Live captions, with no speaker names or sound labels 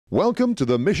Welcome to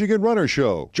the Michigan Runner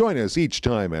Show. Join us each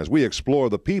time as we explore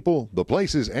the people, the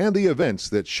places, and the events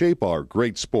that shape our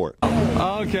great sport.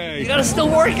 Okay. You gotta still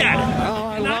work at it. Oh,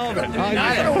 I love it. If you're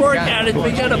not gonna work at it,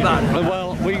 forget about it.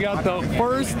 Well, we got the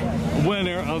first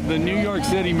winner of the New York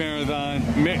City Marathon,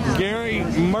 Gary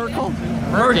Muhrcke.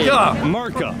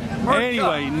 Muhrcke.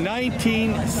 Anyway,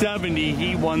 1970,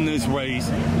 he won this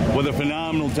race with a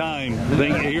phenomenal time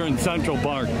here in Central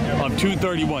Park of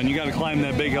 2:31. You got to climb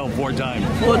that big hill 4 times.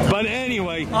 But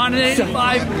anyway, on an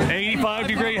 85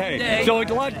 degree hay. So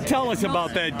tell us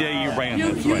about that day you ran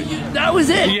this race. That was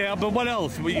it. Yeah, but what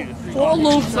else? 4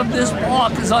 loops of this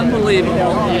park is unbelievable.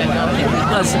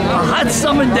 Listen, a hot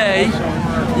summer day,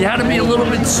 you had to be a little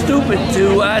bit stupid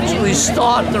to actually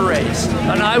start the race.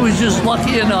 And I was just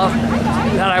lucky enough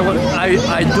that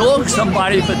I dogged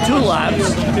somebody for 2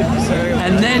 laps,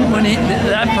 and then when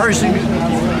that person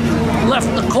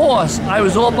left the course, I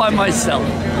was all by myself.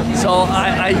 So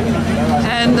I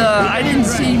didn't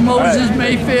see Moses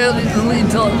Mayfield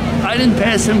until I didn't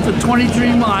pass him for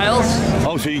 23 miles.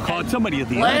 Oh, so you caught somebody at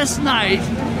the end? Last night,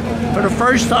 for the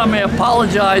first time, I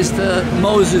apologized to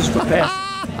Moses for passing.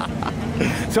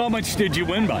 So how much did you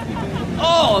win by?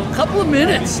 Oh, a couple of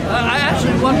minutes. I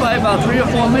actually won by about 3 or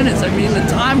 4 minutes. I mean, the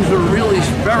times were really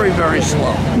very, very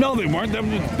slow. No, they weren't.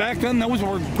 Back then, those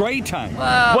were great times.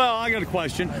 Well, I got a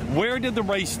question. Where did the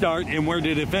race start and where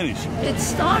did it finish? It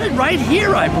started right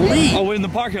here, I believe. Oh, in the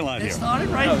parking lot here? It started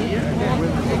right here.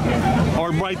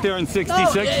 Or right there in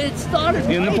 66? No, it started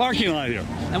in right the parking here. lot here.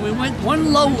 And we went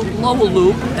one lower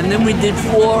loop, and then we did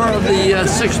 4 of the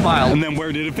 6 miles. And then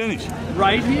where did it finish?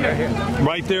 Right here.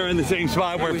 Right there in the same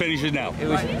spot where it finishes now? It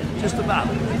was just about.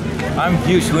 I'm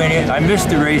Hugh Sweeney. I missed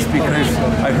the race because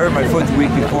I hurt my foot the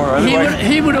week before.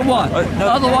 He would have won. No.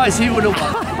 Otherwise, he would have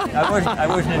won. I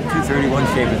wasn't in 2:31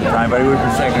 shape at the time, but I would have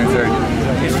been second or third.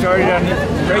 It started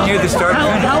right near the start.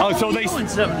 How so they in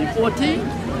 70, 14?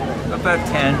 About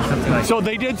 10, something like that. So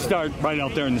they did start right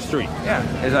out there in the street? Yeah,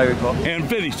 as I recall. And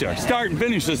finish there. Start and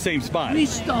finish the same spot. We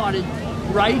started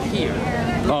right here.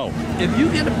 Oh. If you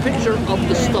get a picture of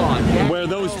the start. Where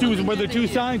the 2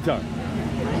 signs are.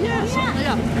 Yes,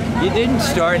 yeah. You didn't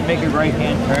start and make a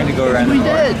right-hand turn to go around we the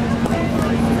park.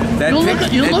 did.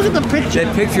 You look at the picture.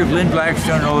 That picture of Lynn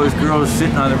Blackstone and all those girls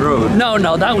sitting on the road. No,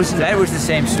 that was the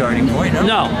same starting point, no?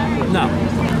 No.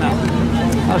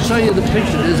 I'll show you the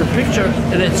picture. There's a picture,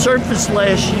 and it surfaced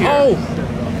last year. Oh!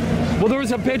 Well, there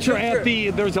was a picture at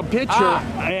the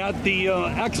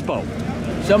expo.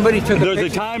 Somebody took a picture.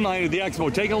 There's a timeline of the expo.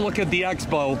 Take a look at the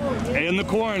expo in the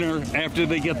corner after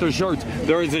they get their shirts.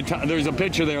 There's a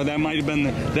picture there that might have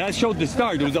been that showed the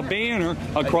start. It was a banner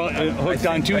across hooked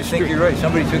on 2 I streets. think you're right.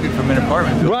 Somebody took it from an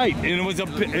apartment. Right, and it was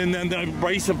and then the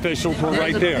race officials were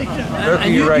right there.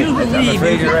 And you're right. You believe I'm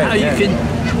afraid you're right.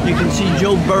 You can see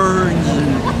Joe Burns.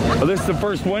 Well, this is the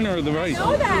first winner of the race.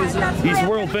 He's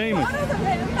world famous.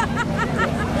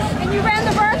 And you ran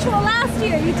the virtual last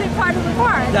year. You did part of the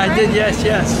part. I right? did, yes.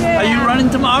 Yeah. Are you running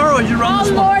tomorrow or you run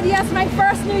this morning? Oh, Lord, yes. My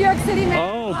first New York City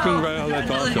marathon. Oh, congrats.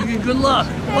 That's awesome. Good luck.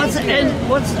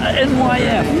 What's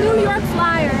NYF? New York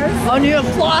Flyers. Oh, New York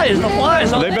Flyers. The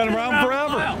Flyers. They've been around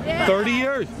forever. Yeah. 30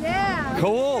 years. Yeah.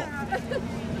 Cool.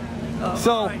 Oh,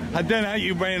 So, then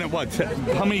you ran it, what?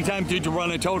 How many times did you run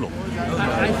it total?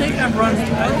 I think I've run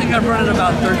it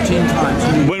about 13 times.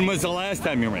 When was the last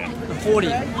time you ran? The 40.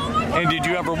 And did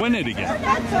you ever win it again?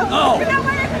 Oh.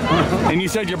 And you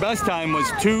said your best time was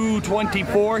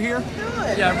 2:24 here?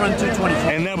 Yeah, I run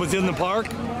 2:24. And that was in the park?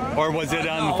 Or was it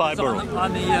on the 5 borough?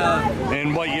 On the,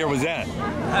 And what year was that?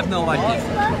 I have no idea.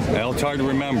 Well, it's hard to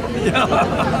remember.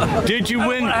 Did you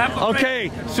win? Okay,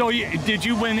 so did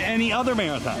you win any other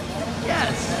marathon?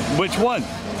 Yes. Which one?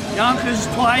 Yonkers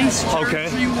twice. Okay. Cherry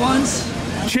Tree once.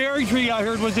 Cherry Tree, I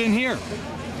heard, was in here.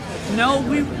 No,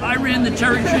 I ran the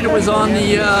Cherry Tree that was on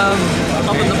the up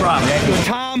in the Bronx.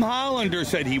 Tom Hollander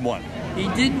said he won. He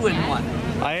did win one.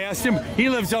 I asked him. He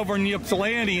lives over in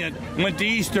Ypsilanti and went to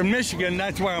Eastern Michigan.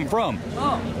 That's where I'm from.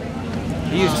 Oh.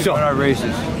 He used to run our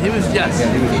races. He was, yes.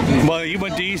 Well, he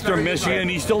went to Eastern Michigan.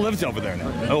 He still lives over there now.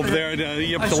 Over there at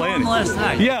Ypsilanti. I saw him last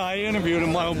night. Yeah, I interviewed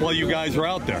him while you guys were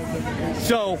out there.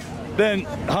 So then,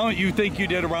 how you think you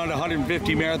did around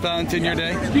 150 marathons in your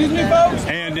day? Excuse me, folks.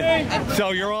 And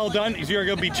so you're all done? So you're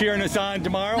going to be cheering us on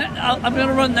tomorrow? I'm going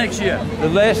to run next year. The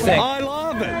last thing. I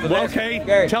love it. Okay,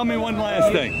 Gary, tell me one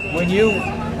last thing. When you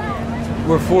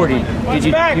were 40, did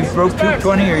you broke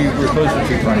 220 or you were close to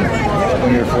 220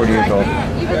 when you were 40 years old?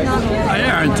 I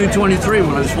ran 223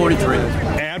 when I was 43.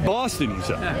 At Boston, you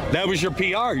said. Yeah. That was your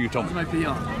PR, you told me. That was my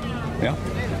PR. Yeah.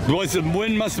 The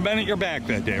wind must have been at your back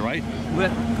that day, right?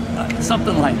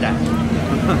 Something like that.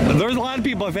 There's a lot of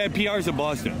people who've had PRs in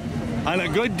Boston. On a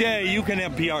good day, you can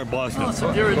have PR Boston. Oh,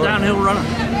 so you're a downhill runner.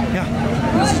 Yeah.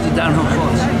 This is the downhill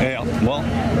course. Yeah. Well,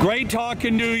 great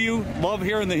talking to you. Love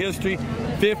hearing the history.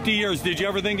 50 years. Did you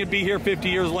ever think it'd be here 50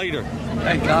 years later?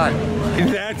 Thank God.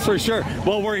 That's for sure.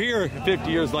 Well, we're here 50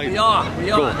 years later. We are.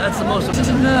 Cool. That's the most.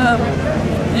 And,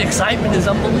 the excitement is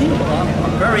unbelievable.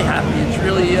 I'm very happy. It's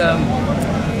really.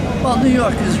 Well, New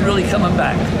York is really coming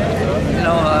back. You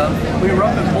know, we were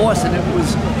up in Boston. It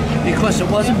was because it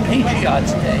wasn't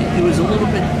Patriots Day. It was a little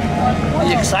bit.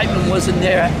 The excitement wasn't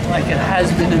there like it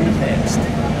has been in the past.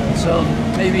 So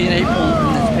maybe in April,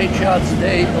 when it's Patriots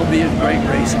Day, it'll be a great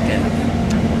race again.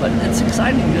 But it's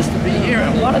exciting just to be here,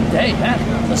 and what a day, man.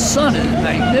 The sun is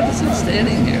magnificent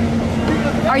standing here.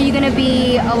 Are you going to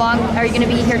be Are you going to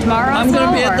be here tomorrow? I'm going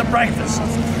to be at the breakfast.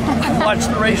 Watch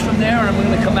the race from there, and I'm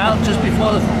going to come out just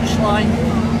before the finish line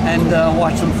and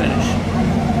watch them finish.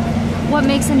 What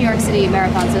makes the New York City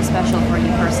Marathon so special for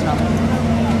you personally?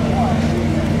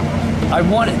 I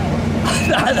won it.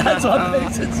 That's what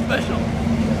makes it special.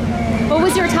 What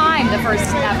was your time that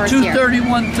first year?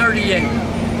 2:31:38.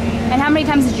 And how many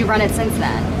times did you run it since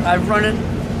then? I've run it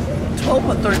 12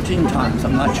 or 13 times.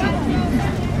 I'm not sure.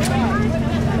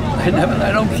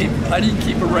 I didn't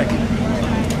keep a record.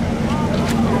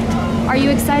 Are you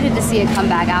excited to see it come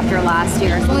back after last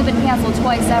year? It's only been canceled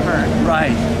twice ever.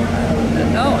 Right.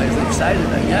 No, I was excited,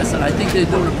 I guess, and I think they're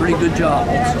doing a pretty good job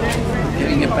also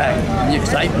getting it back. The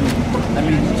excitement. I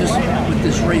mean, just with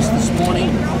this race this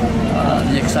morning,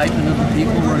 the excitement of the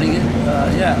people running it.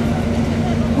 Yeah.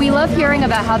 We love hearing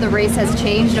about how the race has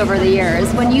changed over the years.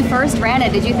 When you first ran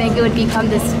it, did you think it would become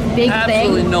this big thing?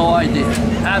 Absolutely no idea.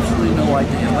 Absolutely no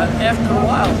idea. But after a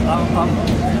while,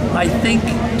 I think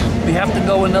we have to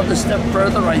go another step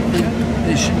further. I think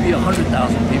there should be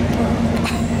 100,000 people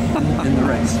in the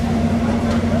race.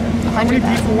 How many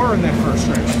people were in that first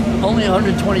race? Only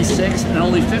 126, and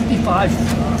only 55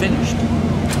 finished.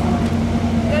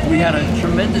 We had a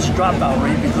tremendous dropout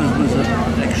rate because it was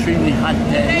an extremely hot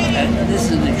day, and this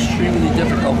is an extremely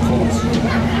difficult course.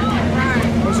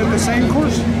 Was it the same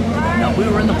course? No, we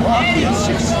were in the park here.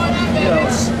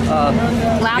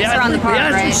 Laps around the park, We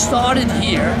actually started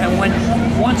here and went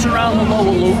once around the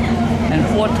lower loop and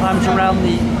 4 times around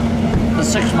the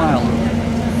 6 mile loop.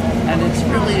 And it's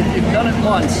really, if you've done it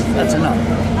once, that's enough.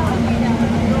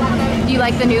 Do you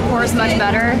like the new course much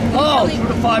better? Oh, through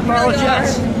the 5 boroughs,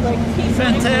 yes.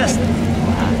 Fantastic.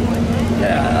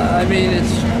 Yeah, I mean,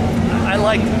 I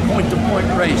like point-to-point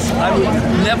race. I would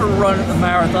never run a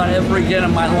marathon ever again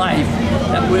in my life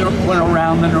that we went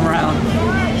around and around.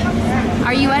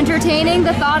 Are you entertaining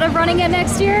the thought of running it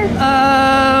next year?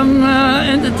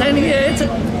 Entertaining it.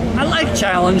 I like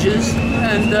challenges,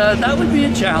 and that would be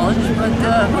a challenge, but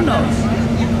who knows?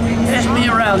 Ask me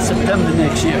around September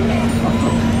next year.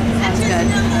 That's good.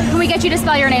 Can we get you to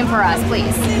spell your name for us,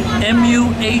 please?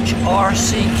 Muhrcke.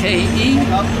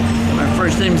 My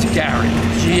first name's Gary.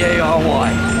 Gary.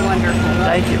 Wonderful.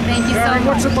 Thank you. Thank you so Gary, much.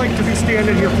 what's it like to be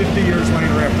standing here 50 years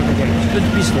later after the race? Good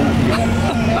to be standing here.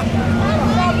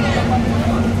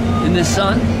 In the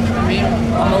sun, I mean,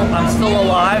 I'm still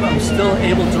alive. I'm still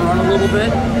able to run a little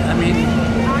bit. I mean,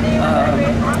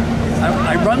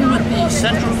 I run with the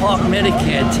Central Park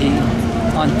Medicare team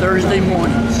on Thursday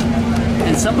mornings.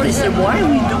 And somebody said, why are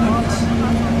we doing this?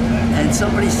 And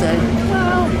somebody said,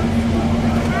 well,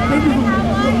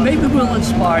 maybe we'll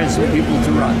inspire some people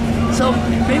to run. So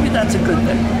maybe that's a good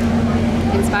thing.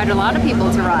 Inspired a lot of people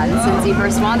to run since you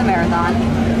first won the marathon.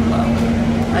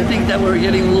 I think that we're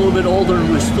getting a little bit older and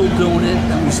we're still doing it,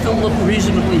 and we still look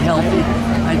reasonably healthy.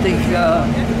 I think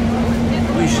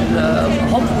we should,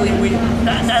 hopefully,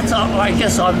 that's I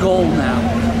guess our goal now,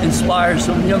 inspire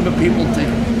some younger people to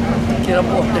get up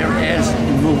off their ass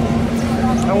and move.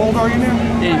 How old are you now?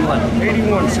 81.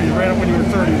 81, so you ran it when you were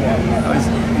 31.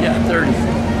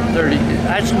 30.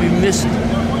 Actually, we missed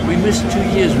 2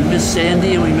 years. We missed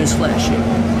Sandy and we missed last year.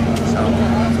 So,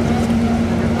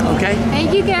 okay?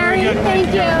 Thank you, Gary.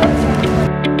 Thank you.